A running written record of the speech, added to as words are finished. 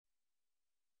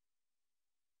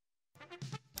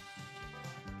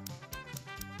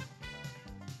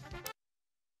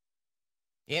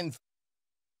In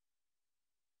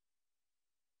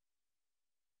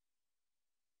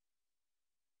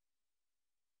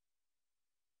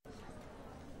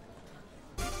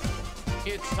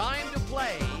It's time to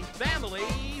play Family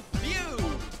Feud.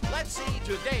 Let's see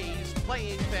today's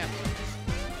playing families.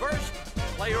 First,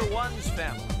 player one's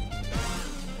family.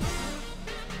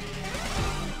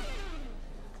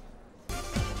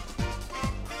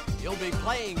 You'll be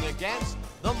playing against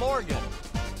the Morgan.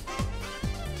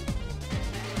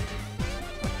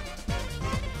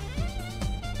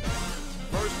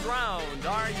 First round,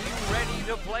 are you ready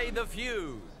to play the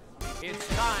feud? It's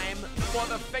time for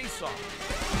the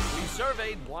face-off. We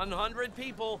surveyed 100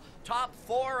 people. Top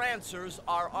 4 answers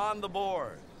are on the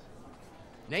board.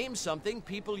 Name something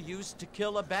people use to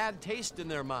kill a bad taste in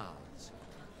their mouths.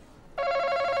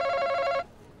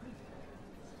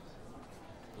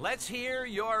 Let's hear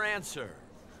your answer.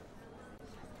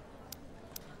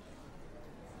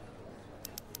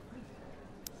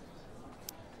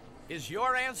 Is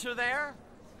your answer there?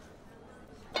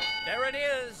 There it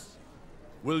is.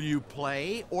 Will you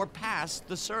play or pass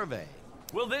the survey?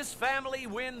 Will this family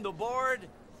win the board?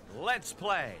 Let's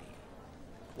play.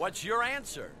 What's your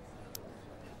answer?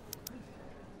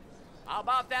 How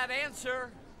about that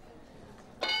answer?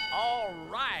 All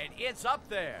right, it's up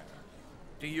there.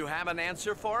 Do you have an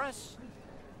answer for us?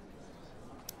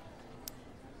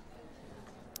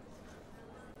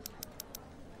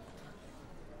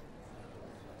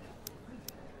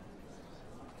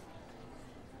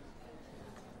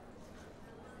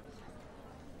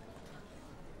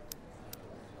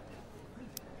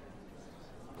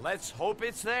 Let's hope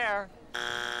it's there.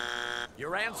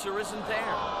 Your answer isn't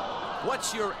there.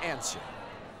 What's your answer?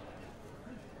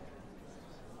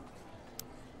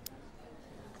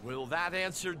 Will that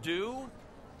answer do?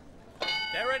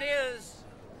 There it is.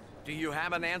 Do you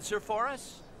have an answer for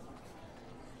us?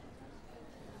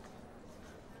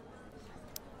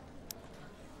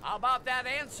 How about that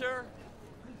answer?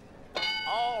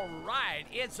 All right,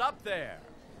 it's up there.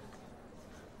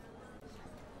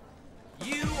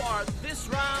 You are this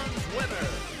round's winner.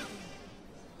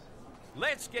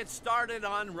 Let's get started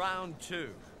on round 2.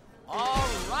 All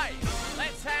right,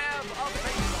 let's have a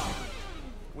face-off.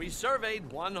 We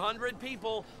surveyed 100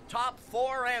 people. Top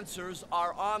 4 answers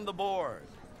are on the board.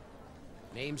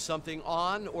 Name something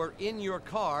on or in your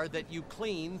car that you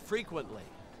clean frequently.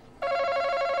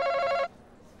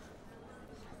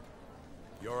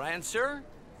 Your answer?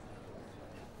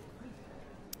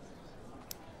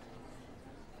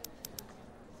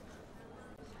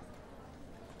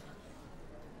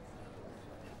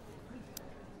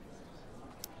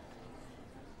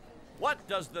 What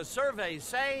does the survey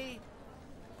say?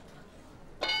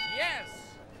 Yes!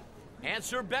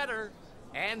 Answer better,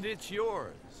 and it's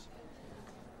yours.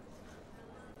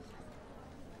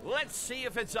 Let's see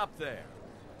if it's up there.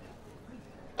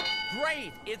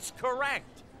 Great, it's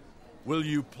correct. Will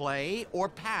you play or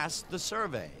pass the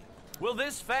survey? Will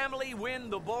this family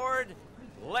win the board?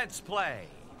 Let's play.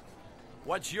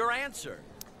 What's your answer?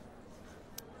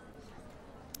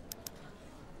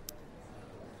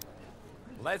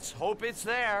 Let's hope it's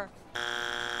there.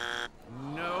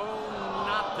 No,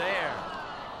 not there.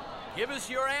 Give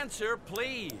us your answer,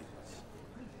 please.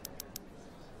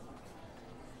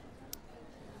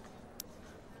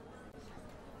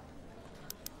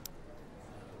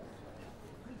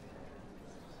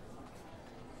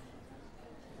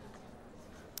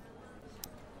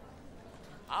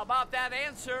 How about that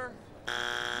answer?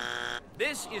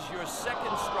 This is your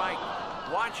second strike.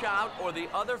 Watch out or the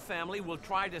other family will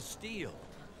try to steal.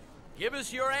 Give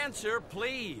us your answer,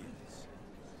 please.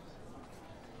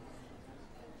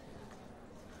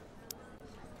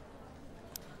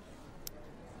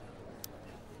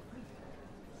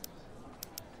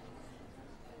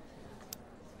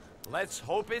 Let's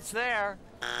hope it's there.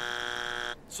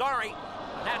 Sorry,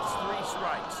 that's 3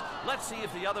 strikes. Let's see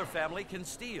if the other family can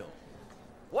steal.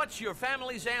 What's your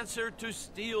family's answer to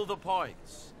steal the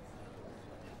points?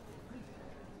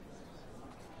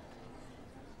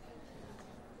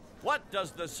 What does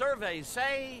the survey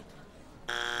say?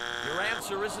 Your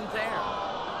answer isn't there.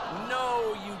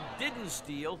 No, you didn't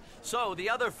steal, so the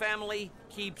other family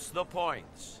keeps the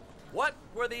points. What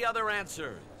were the other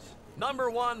answers? Number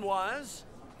 1 was...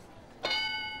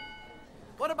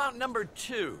 What about number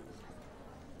 2?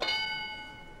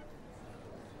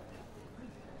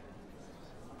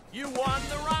 You won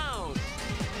the round.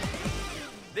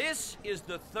 This is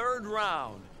the 3rd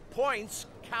round. Points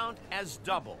count as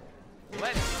double.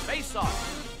 Let's face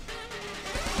off.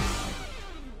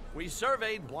 We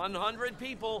surveyed 100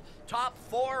 people. Top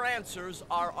 4 answers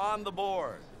are on the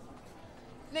board.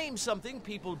 Name something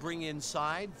people bring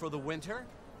inside for the winter.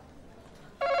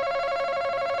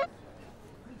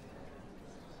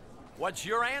 What's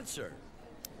your answer?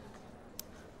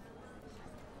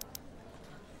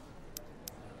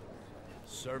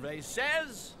 Survey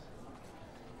says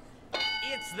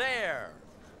it's there.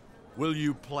 Will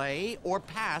you play or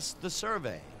pass the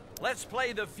survey? Let's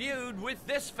play the feud with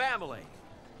this family.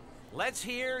 Let's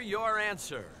hear your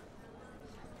answer.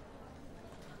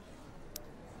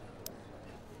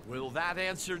 Will that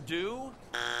answer do?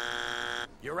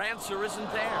 Your answer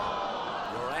isn't there.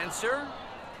 Your answer?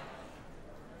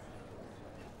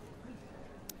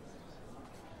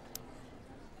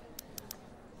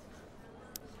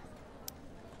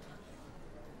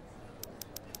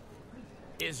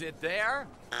 Is it there?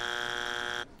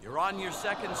 You're on your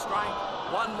second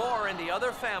strike. One more and the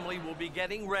other family will be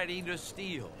getting ready to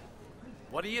steal.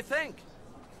 What do you think?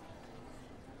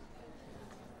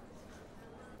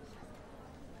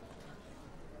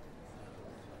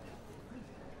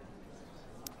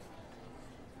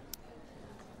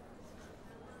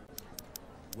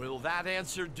 Will that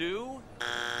answer do?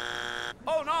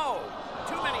 Oh no!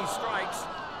 Too many strikes.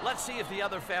 Let's see if the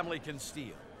other family can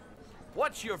steal.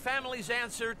 What's your family's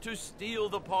answer to steal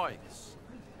the points?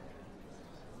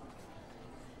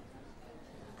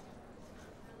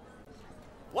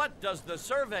 What does the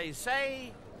survey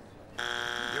say?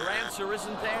 Your answer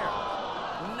isn't there.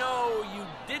 No, you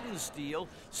didn't steal,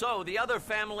 so the other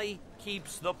family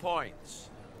keeps the points.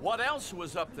 What else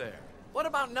was up there? What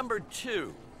about number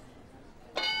 2?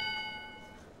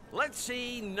 Let's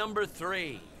see number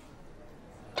 3.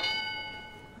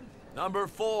 Number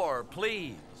 4,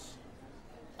 please.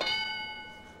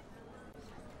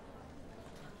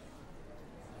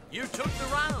 You took the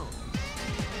round.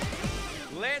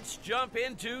 Let's jump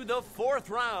into the 4th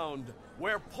round,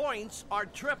 where points are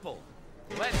tripled.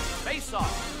 Let's face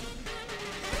off.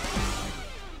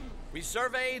 We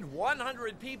surveyed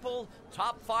 100 people.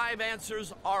 Top 5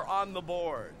 answers are on the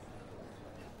board.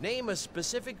 Name a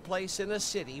specific place in a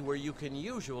city where you can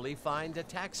usually find a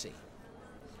taxi.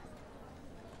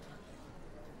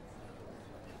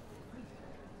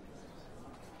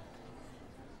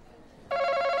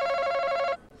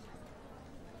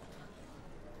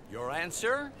 Your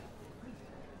answer?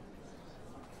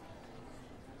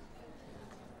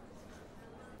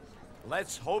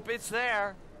 Let's hope it's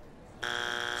there.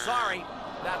 Sorry,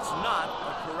 that's not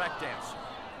a correct answer.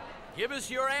 Give us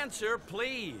your answer,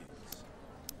 please.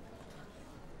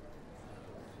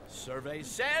 Survey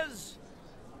says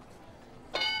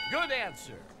good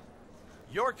answer.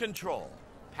 Your control.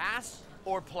 Pass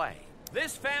or play?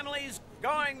 This family's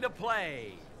going to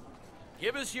play.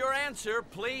 Give us your answer,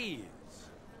 please.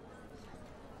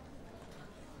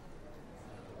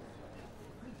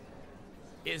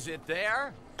 Is it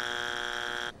there?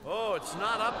 Oh, it's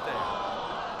not up there.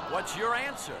 What's your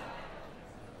answer?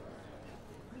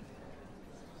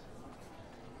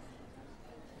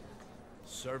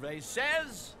 Survey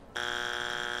says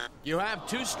you have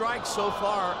 2 strikes so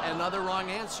far, another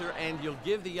wrong answer, and you'll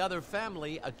give the other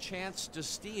family a chance to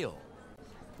steal.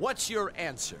 What's your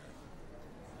answer?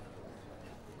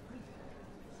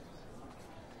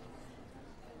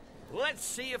 Let's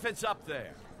see if it's up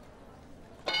there.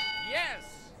 Yes!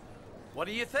 What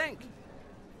do you think?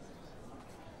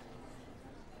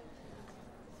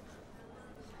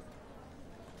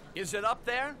 Is it up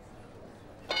there?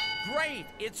 Great,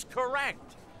 it's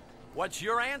correct. What's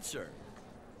your answer?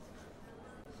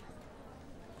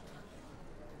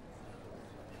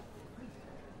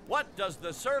 What does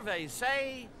the survey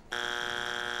say?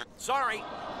 Sorry,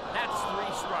 that's 3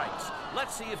 strikes.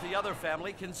 Let's see if the other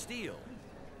family can steal.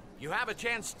 You have a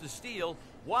chance to steal.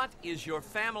 What is your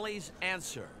family's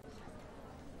answer?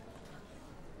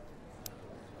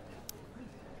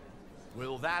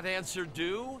 Will that answer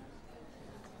do?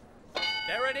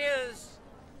 There it is.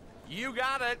 You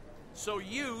got it. So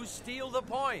you steal the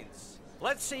points.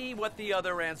 Let's see what the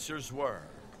other answers were.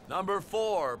 Number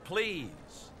 4,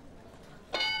 please.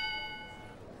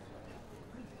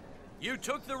 You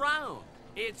took the round.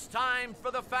 It's time for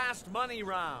the fast money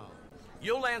round.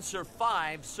 You'll answer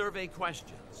 5 survey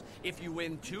questions. If you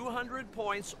win 200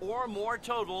 points or more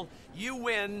total, you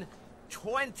win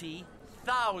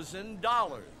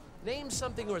 $20,000. Name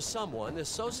something or someone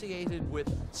associated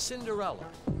with Cinderella.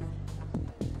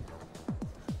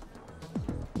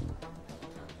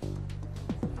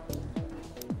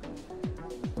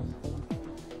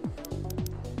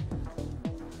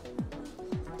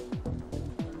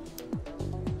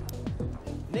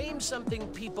 Name something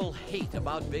people hate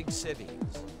about big cities.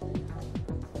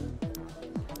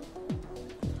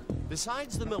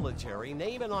 Besides the military,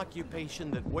 name an occupation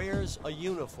that wears a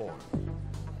uniform.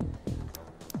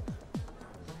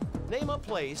 Name a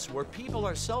place where people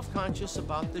are self-conscious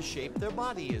about the shape their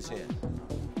body is in.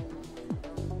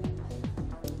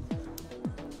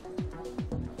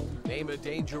 Name a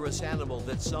dangerous animal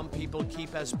that some people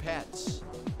keep as pets.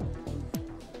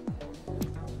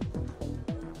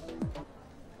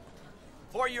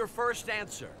 For your first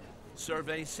answer,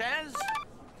 survey says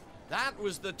that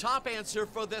was the top answer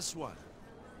for this one.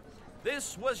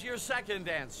 This was your second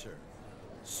answer.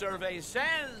 Survey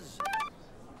says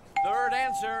third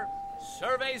answer.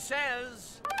 Survey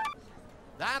says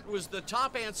that was the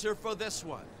top answer for this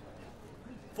one.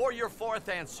 For your fourth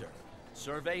answer,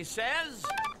 survey says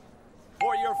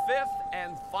for your fifth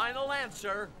and final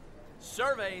answer,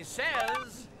 survey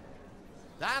says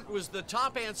that was the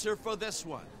top answer for this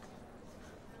one.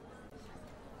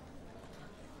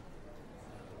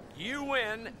 You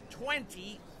win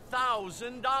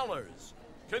 $20,000.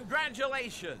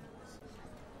 Congratulations.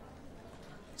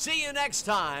 See you next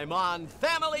time on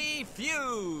Family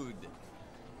Feud.